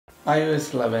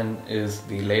iOS 11 is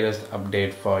the latest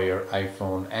update for your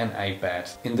iPhone and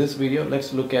iPads. In this video,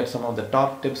 let's look at some of the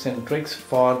top tips and tricks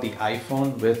for the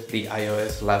iPhone with the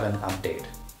iOS 11 update.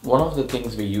 One of the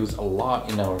things we use a lot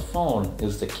in our phone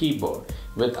is the keyboard.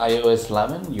 With iOS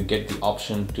 11, you get the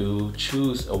option to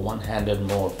choose a one-handed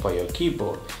mode for your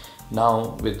keyboard.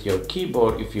 Now with your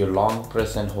keyboard, if you long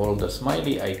press and hold the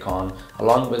smiley icon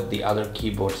along with the other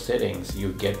keyboard settings,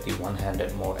 you get the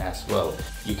one-handed mode as well.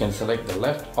 You can select the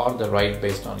left or the right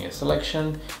based on your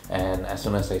selection, and as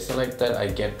soon as I select that, I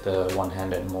get the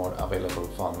one-handed mode available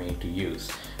for me to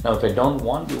use. Now if I don't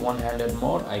want the one-handed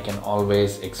mode, I can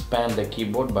always expand the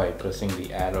keyboard by pressing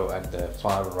the arrow at the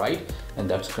far right, and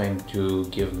that's going to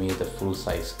give me the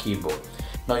full-size keyboard.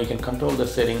 Now you can control the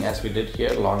setting as we did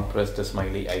here. Long press the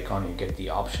smiley icon, you get the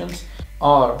options,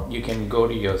 or you can go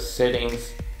to your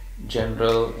settings,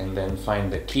 general, and then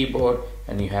find the keyboard,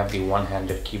 and you have the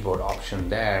one-handed keyboard option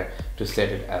there to set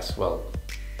it as well.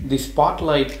 The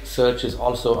spotlight search is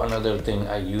also another thing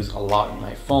I use a lot on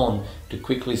my phone to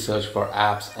quickly search for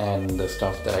apps and the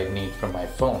stuff that I need from my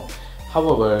phone.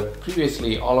 However,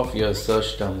 previously all of your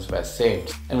search terms were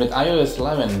saved, and with iOS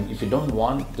 11, if you don't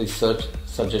want the search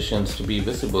suggestions to be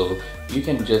visible, you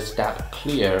can just tap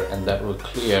clear and that will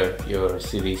clear your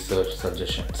Siri search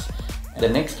suggestions. The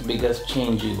next biggest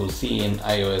change you will see in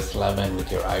iOS 11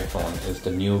 with your iPhone is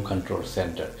the new control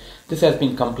center. This has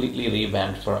been completely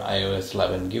revamped for iOS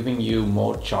 11, giving you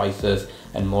more choices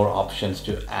and more options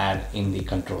to add in the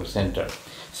control center.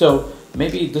 So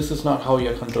maybe this is not how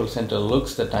your control center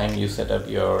looks the time you set up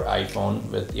your iPhone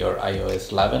with your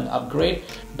iOS 11 upgrade,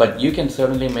 but you can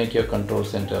certainly make your control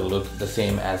center look the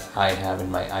same as I have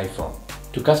in my iPhone.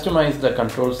 To customize the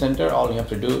control center, all you have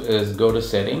to do is go to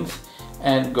settings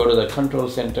and go to the control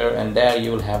center, and there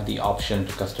you will have the option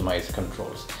to customize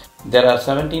controls. There are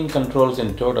 17 controls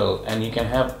in total, and you can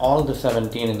have all the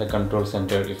 17 in the control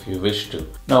center if you wish to.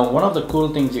 Now, one of the cool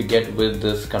things you get with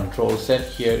this control set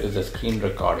here is the screen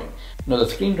recording. Now, the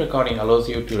screen recording allows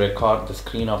you to record the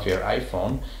screen of your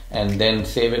iPhone and then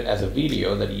save it as a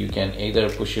video that you can either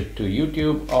push it to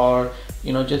YouTube or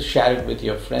just share it with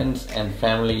your friends and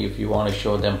family if you want to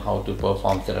show them how to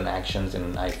perform certain actions in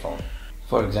an iPhone.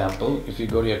 For example, if you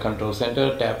go to your control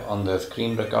center, tap on the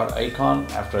screen record icon.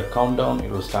 After a countdown, it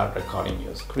will start recording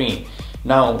your screen.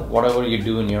 Now, whatever you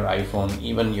do in your iPhone,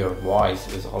 even your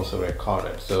voice is also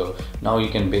recorded. So now you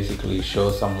can basically show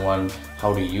someone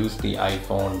how to use the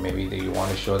iPhone. Maybe you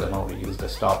want to show them how to use the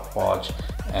stopwatch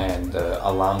and the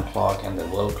alarm clock and the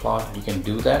world clock. You can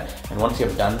do that, and once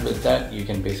you're done with that, you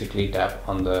can basically tap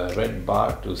on the red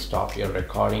bar to stop your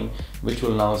recording, which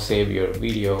will now save your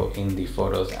video in the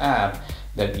Photos app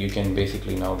that you can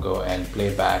basically now go and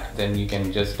play back. Then you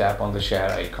can just tap on the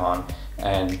share icon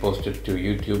and post it to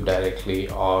YouTube directly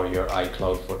or your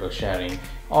iCloud photo sharing,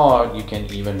 or you can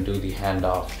even do the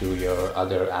handoff to your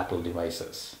other Apple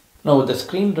devices. Now with the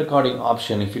screen recording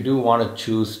option, if you do want to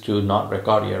choose to not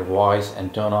record your voice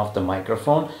and turn off the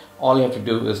microphone, all you have to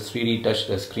do is 3D touch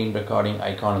the screen recording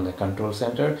icon in the control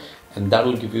center, and that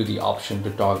will give you the option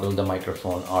to toggle the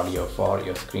microphone audio for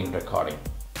your screen recording.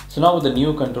 So now with the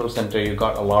new control center, you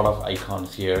got a lot of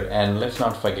icons here, and let's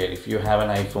not forget, if you have an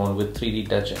iPhone with 3D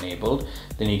touch enabled,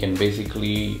 then you can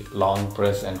basically long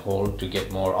press and hold to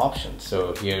get more options.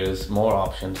 So here is more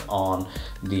options on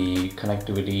the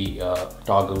connectivity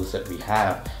toggles that we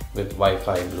have with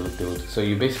Wi-Fi, Bluetooth. So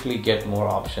you basically get more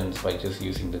options by just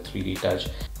using the 3D touch.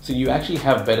 So you actually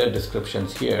have better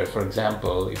descriptions here. For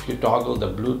example, if you toggle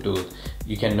the Bluetooth,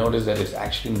 you can notice that it's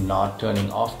actually not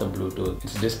turning off the Bluetooth,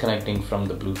 it's disconnecting from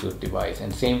the Bluetooth device,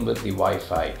 and same with the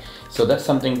Wi-Fi. So that's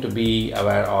something to be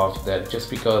aware of, that just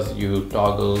because you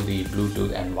toggle the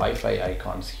Bluetooth and Wi-Fi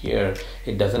icons here,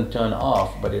 it doesn't turn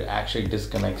off, but it actually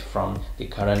disconnects from the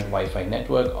current Wi-Fi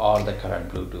network or the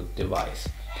current Bluetooth device.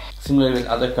 Similarly with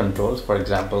other controls, for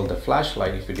example the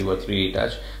flashlight, if you do a 3D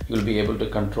touch, you'll be able to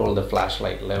control the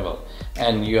flashlight level,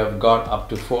 and you have got up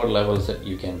to 4 levels that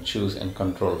you can choose and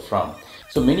control from.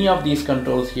 So many of these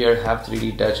controls here have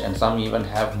 3D touch, and some even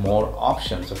have more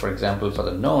options. So for example, for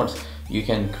the notes, you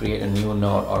can create a new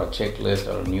note or a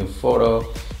checklist or a new photo,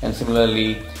 and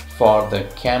similarly for the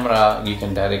camera, you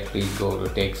can directly go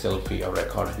to take selfie or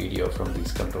record video from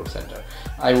this control center.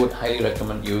 I would highly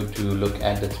recommend you to look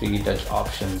at the 3D touch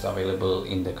options available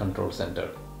in the control center.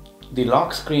 The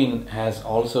lock screen has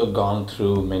also gone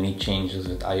through many changes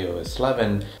with iOS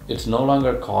 11. It's no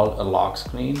longer called a lock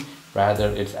screen, rather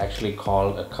it's actually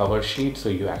called a cover sheet. So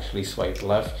you actually swipe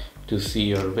left to see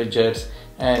your widgets,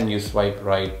 and you swipe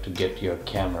right to get your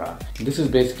camera. This is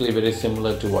basically very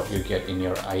similar to what you get in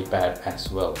your iPad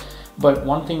as well. But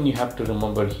one thing you have to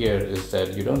remember here is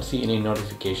that you don't see any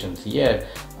notifications yet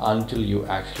until you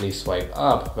actually swipe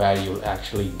up, where you'll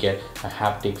actually get a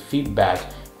haptic feedback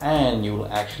and you will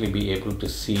actually be able to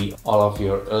see all of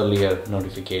your earlier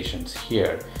notifications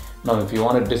here. Now if you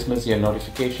want to dismiss your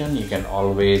notification, you can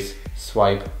always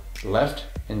swipe left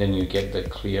and then you get the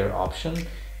clear option.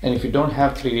 And if you don't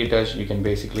have 3D touch, you can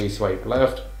basically swipe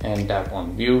left and tap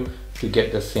on view to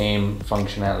get the same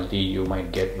functionality you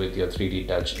might get with your 3D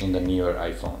touch in the newer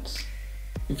iPhones.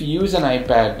 If you use an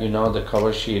iPad, you know the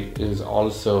cover sheet is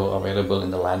also available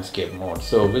in the landscape mode.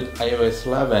 So with iOS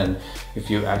 11, if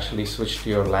you actually switch to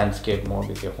your landscape mode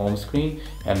with your home screen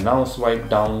and now swipe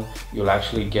down, you'll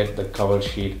actually get the cover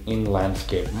sheet in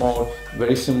landscape mode,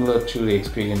 very similar to the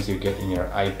experience you get in your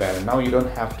iPad. And now you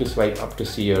don't have to swipe up to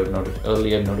see your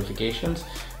earlier notifications.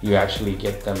 You actually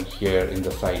get them here in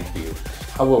the side view.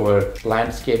 However,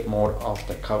 landscape mode of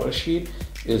the cover sheet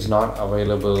is not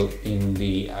available in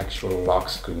the actual lock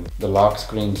screen. The lock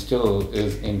screen still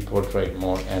is in portrait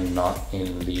mode and not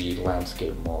in the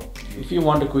landscape mode. If you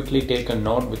want to quickly take a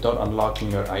note without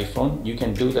unlocking your iPhone, you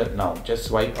can do that now. Just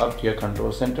swipe up to your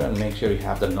control center and make sure you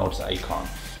have the notes icon.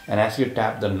 And as you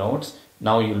tap the notes,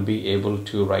 now you'll be able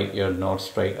to write your notes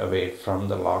straight away from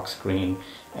the lock screen,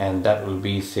 and that will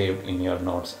be saved in your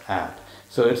notes app.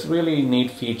 So it's really neat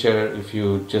feature if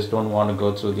you just don't want to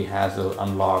go through the hassle,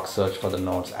 unlock, search for the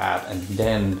Notes app and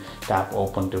then tap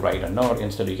open to write a note.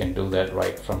 Instead you can do that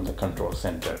right from the control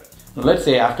center. Now, let's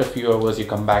say after a few hours you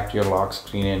come back to your lock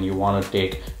screen and you want to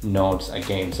take notes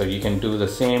again. So you can do the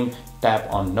same, tap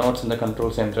on notes in the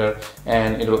control center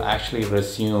and it will actually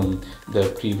resume the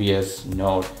previous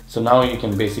note. So now you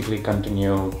can basically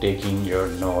continue taking your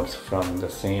notes from the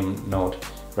same note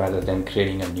rather than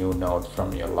creating a new note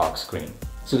from your lock screen.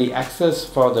 So the access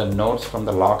for the notes from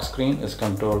the lock screen is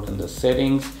controlled in the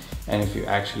settings, and if you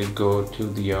actually go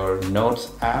to your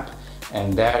Notes app,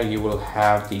 and there you will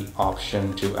have the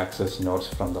option to access notes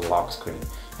from the lock screen.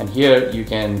 And here you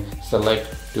can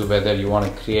select to whether you want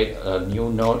to create a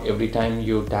new note every time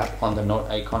you tap on the note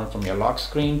icon from your lock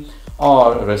screen,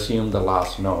 or resume the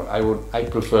last note. I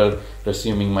prefer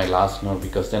resuming my last note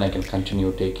because then I can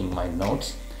continue taking my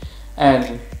notes.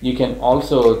 And you can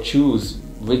also choose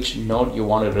which note you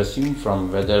want to resume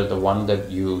from, whether the one that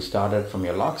you started from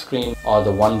your lock screen or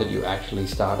the one that you actually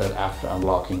started after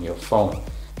unlocking your phone.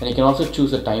 And you can also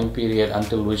choose a time period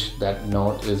until which that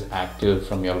note is active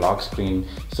from your lock screen,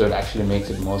 so it actually makes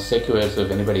it more secure. So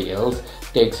if anybody else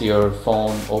takes your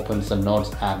phone, opens the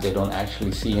Notes app, they don't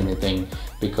actually see anything,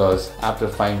 because after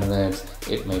 5 minutes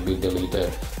it may be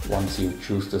deleted once you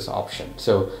choose this option.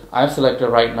 So I've selected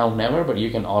right now never, but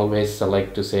you can always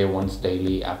select to say once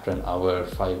daily after an hour,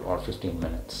 5 or 15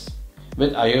 minutes.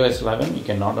 With iOS 11, you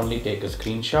can not only take a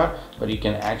screenshot, but you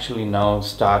can actually now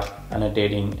start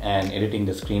annotating and editing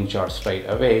the screenshot straight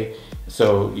away.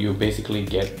 So you basically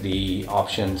get the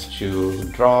options to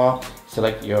draw,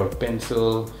 select your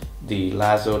pencil, the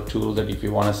lasso tool that if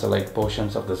you want to select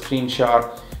portions of the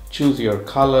screenshot, choose your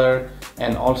color,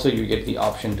 and also you get the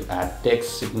option to add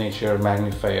text, signature,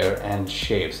 magnifier, and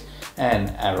shapes and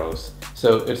arrows.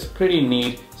 So it's pretty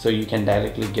neat. So you can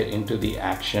directly get into the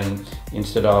action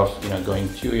instead of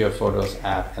going to your Photos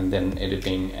app and then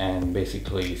editing and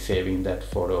basically saving that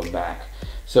photo back.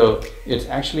 So it's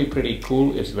actually pretty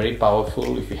cool. It's very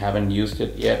powerful. If you haven't used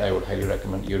it yet, I would highly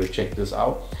recommend you to check this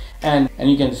out. And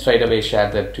you can straight away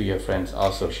share that to your friends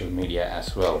or social media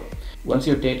as well. Once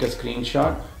you take a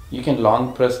screenshot, you can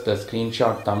long press the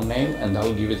screenshot thumbnail and that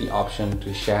will give you the option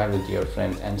to share with your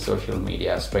friends and social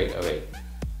media straight away.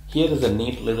 Here is a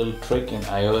neat little trick in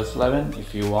iOS 11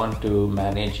 if you want to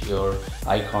manage your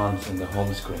icons in the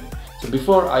home screen. So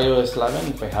before iOS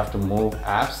 11, if I have to move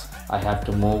apps, I have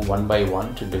to move one by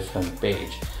one to different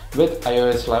page. With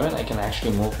iOS 11, I can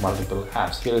actually move multiple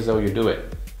apps. Here is how you do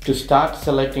it. To start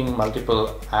selecting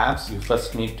multiple apps, you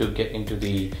first need to get into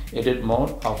the edit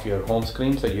mode of your home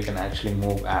screen so you can actually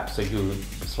move apps. So you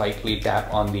slightly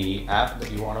tap on the app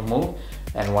that you want to move,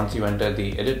 and once you enter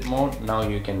the edit mode, now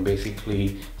you can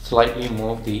basically slightly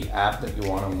move the app that you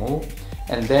want to move,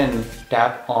 and then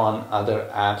tap on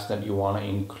other apps that you want to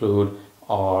include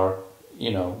or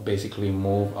basically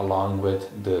move along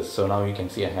with this. So now you can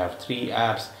see I have 3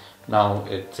 apps. Now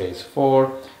it says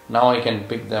 4. Now I can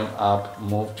pick them up,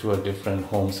 move to a different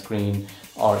home screen,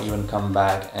 or even come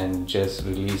back and just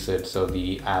release it so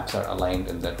the apps are aligned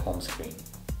in that home screen.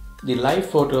 The live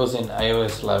photos in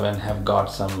iOS 11 have got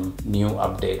some new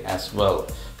update as well.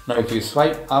 Now if you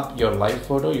swipe up your live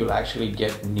photo, you'll actually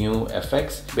get new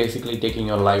effects, basically taking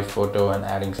your live photo and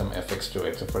adding some effects to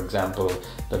it. So for example,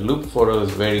 the loop photo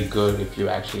is very good if you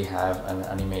actually have an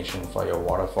animation for your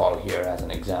waterfall here as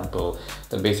an example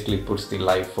that basically puts the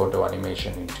live photo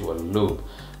animation into a loop.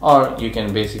 Or you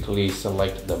can basically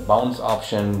select the bounce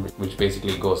option, which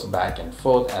basically goes back and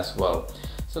forth as well.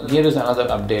 So here is another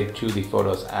update to the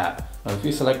Photos app. Now if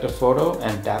you select a photo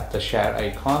and tap the share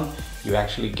icon, you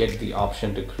actually get the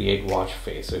option to create watch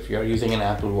face. So if you're using an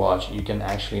Apple Watch, you can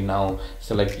actually now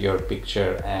select your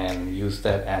picture and use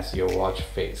that as your watch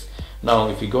face. Now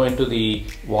if you go into the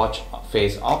watch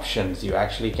face options, you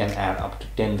actually can add up to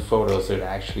 10 photos. So it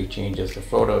actually changes the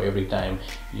photo every time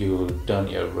you turn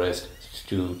your wrist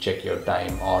to check your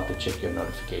time or to check your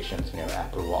notifications in your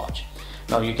Apple Watch.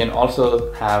 Now you can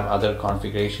also have other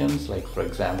configurations, like for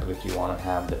example if you want to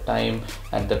have the time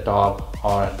at the top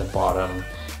or at the bottom,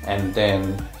 and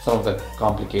then some of the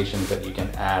complications that you can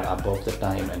add above the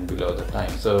time and below the time.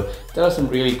 So there are some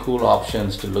really cool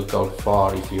options to look out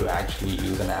for if you actually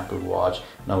use an Apple Watch.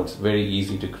 Now it's very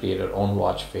easy to create your own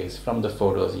watch face from the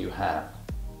photos you have.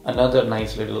 Another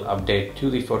nice little update to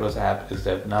the Photos app is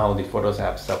that now the Photos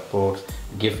app supports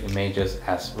GIF images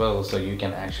as well, so you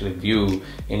can actually view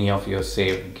any of your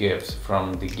saved GIFs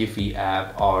from the Giphy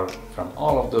app or from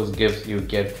all of those GIFs you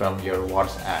get from your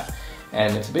WhatsApp.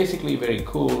 And it's basically very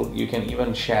cool. You can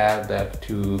even share that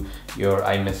to your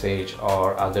iMessage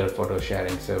or other photo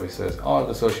sharing services or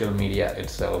the social media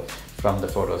itself from the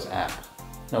Photos app.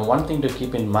 Now one thing to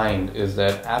keep in mind is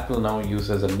that Apple now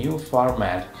uses a new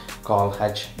format called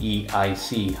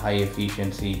HEIC, High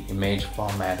Efficiency Image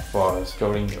Format, for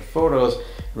storing your photos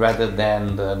rather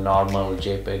than the normal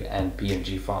JPEG and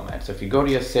PNG format. So if you go to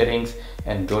your settings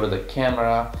and go to the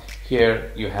camera,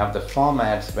 here you have the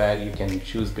formats where you can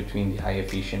choose between the high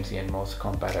efficiency and most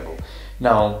compatible.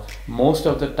 Now most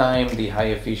of the time the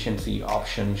high efficiency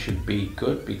option should be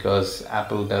good because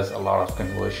Apple does a lot of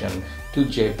conversion to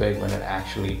JPEG when it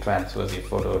actually transfers your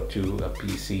photo to a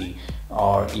PC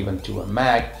or even to a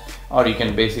Mac. Or you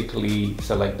can basically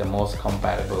select the most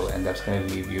compatible, and that's going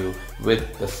to leave you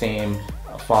with the same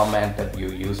format that you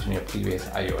used in your previous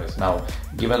iOS. Now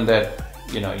given that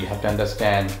you have to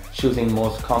understand, choosing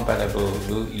most compatible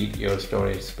will eat your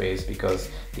storage space because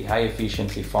the high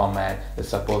efficiency format is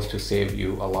supposed to save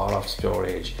you a lot of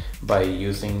storage by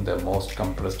using the most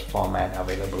compressed format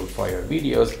available for your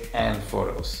videos and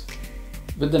photos.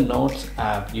 With the Notes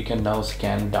app, you can now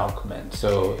scan documents.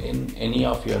 So in any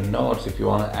of your notes, if you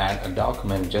want to add a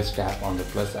document, just tap on the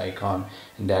plus icon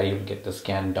and there you'll get the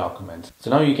scan documents.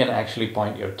 So now you can actually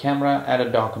point your camera at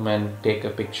a document, take a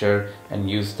picture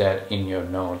and use that in your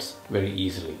notes very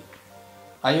easily.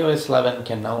 iOS 11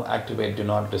 can now activate Do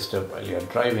Not Disturb while you're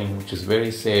driving, which is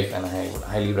very safe and I would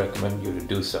highly recommend you to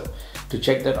do so. To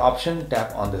check that option,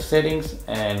 tap on the settings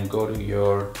and go to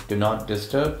your Do Not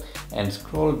Disturb and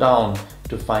scroll down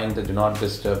to find the Do Not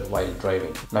Disturb while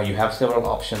driving. Now you have several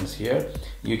options here.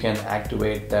 You can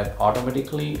activate that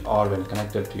automatically or when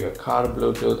connected to your car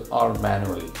Bluetooth or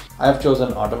manually. I have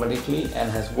chosen automatically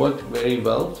and has worked very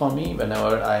well for me.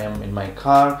 Whenever I am in my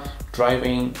car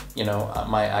driving,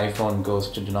 my iPhone goes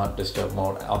to Do Not Disturb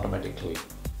mode automatically.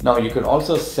 Now you could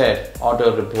also set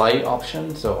auto reply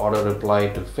option, so auto reply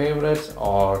to favorites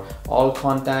or all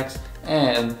contacts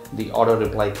and the auto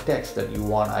reply text that you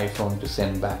want iPhone to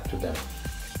send back to them.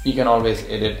 You can always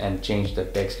edit and change the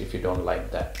text if you don't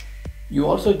like that. You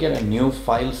also get a new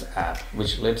Files app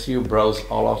which lets you browse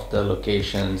all of the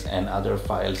locations and other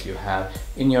files you have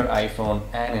in your iPhone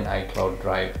and in iCloud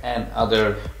Drive and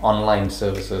other online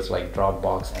services like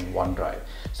Dropbox and OneDrive.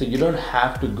 So you don't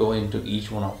have to go into each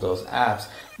one of those apps.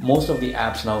 Most of the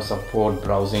apps now support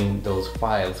browsing those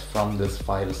files from this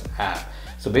Files app.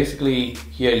 So basically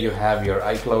here you have your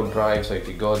iCloud Drive, so if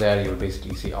you go there you'll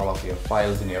basically see all of your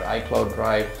files in your iCloud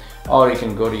Drive. Or you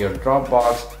can go to your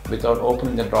Dropbox. Without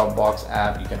opening the Dropbox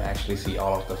app, you can actually see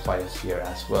all of the files here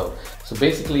as well. So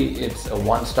basically it's a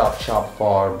one-stop shop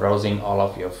for browsing all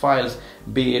of your files,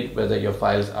 be it whether your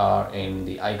files are in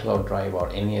the iCloud Drive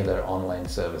or any other online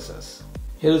services.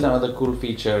 Here's another cool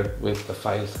feature with the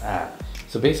Files app.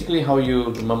 So basically how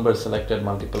you remember selected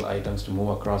multiple items to move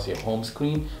across your home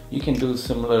screen, you can do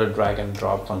similar drag and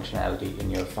drop functionality in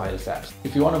your Files apps.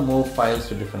 If you want to move files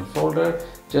to different folder,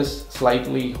 just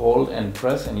slightly hold and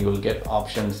press and you will get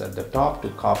options at the top to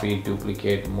copy,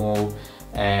 duplicate, move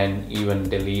and even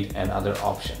delete and other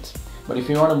options. But if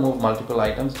you want to move multiple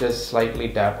items, just slightly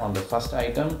tap on the first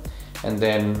item and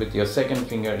then with your second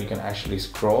finger you can actually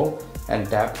scroll and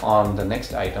tap on the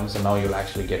next item. So now you'll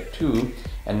actually get 2,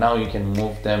 and now you can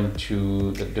move them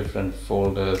to the different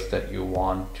folders that you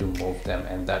want to move them,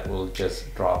 and that will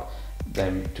just drop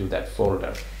them to that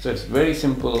folder. So it's very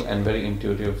simple and very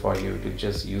intuitive for you to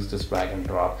just use this drag and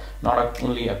drop, not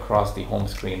only across the home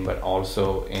screen but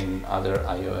also in other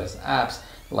iOS apps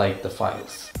like the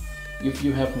files. If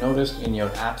you have noticed in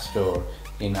your App Store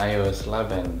in iOS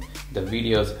 11, the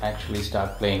videos actually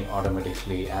start playing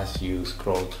automatically as you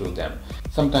scroll through them.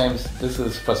 Sometimes this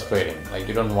is frustrating, like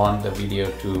you don't want the video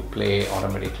to play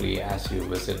automatically as you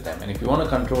visit them. And if you want to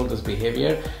control this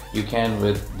behavior, you can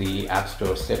with the App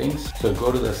Store settings. So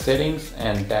go to the settings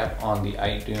and tap on the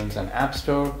iTunes and App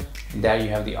Store. There you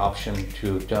have the option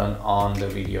to turn on the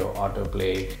video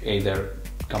autoplay either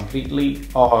completely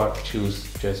or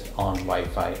choose just on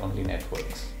Wi-Fi only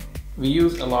networks. We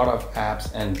use a lot of apps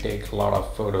and take a lot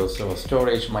of photos, so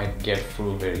storage might get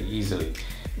full very easily.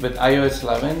 With iOS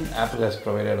 11, Apple has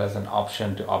provided us an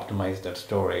option to optimize that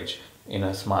storage in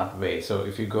a smart way. So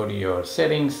if you go to your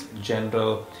settings,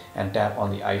 general, and tap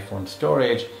on the iPhone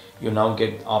storage, you now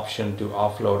get the option to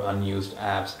offload unused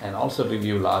apps and also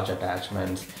review large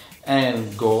attachments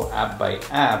and go app by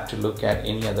app to look at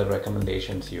any other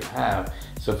recommendations you have.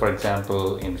 So for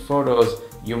example, in photos,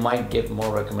 you might get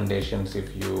more recommendations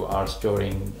if you are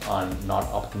storing on not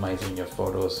optimizing your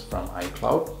photos from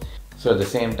iCloud. So at the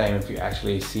same time, if you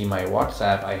actually see my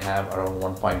WhatsApp, I have around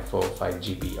 1.45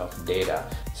 GB of data.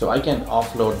 So I can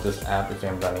offload this app if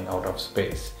I'm running out of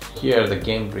space. Here the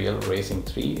game Real Racing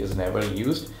 3 is never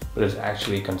used, but it's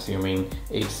actually consuming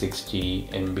 860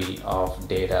 MB of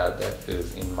data that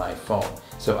is in my phone.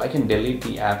 So I can delete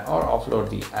the app or offload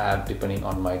the app depending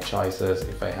on my choices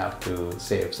if I have to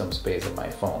save some space in my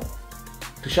phone.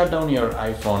 To shut down your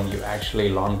iPhone, you actually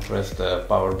long press the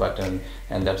power button,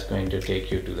 and that's going to take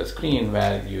you to the screen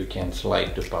where you can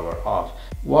slide to power off.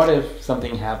 What if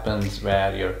something happens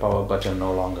where your power button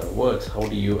no longer works? How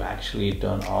do you actually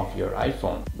turn off your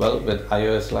iPhone? Well, with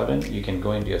iOS 11, you can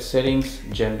go into your settings,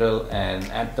 general, and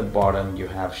at the bottom you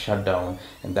have shutdown,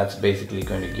 and that's basically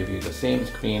going to give you the same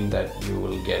screen that you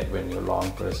will get when you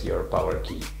long press your power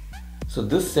key. So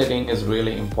this setting is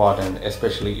really important,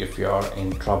 especially if you're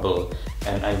in trouble,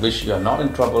 and I wish you're not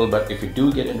in trouble, but if you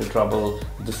do get into trouble,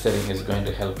 this setting is going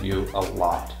to help you a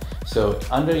lot. So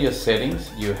under your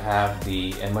settings, you have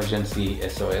the emergency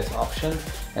SOS option,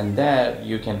 and there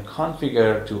you can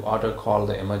configure to auto call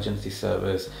the emergency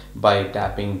service by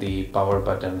tapping the power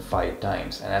button 5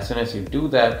 times. And as soon as you do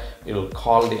that, it will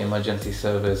call the emergency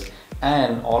service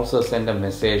and also send a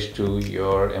message to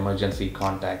your emergency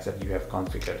contacts that you have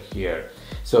configured here.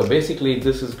 So basically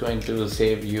this is going to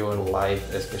save your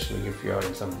life, especially if you are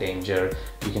in some danger.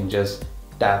 You can just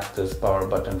tap this power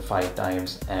button 5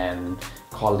 times and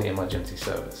call the emergency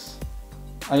service.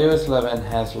 iOS 11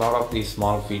 has a lot of these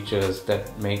small features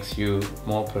that makes you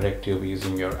more productive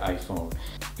using your iPhone.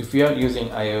 If you are using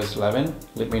iOS 11,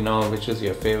 let me know which is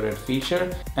your favorite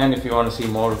feature, and if you want to see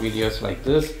more videos like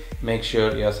this, make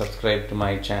sure you are subscribed to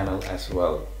my channel as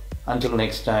well. Until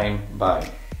next time, bye.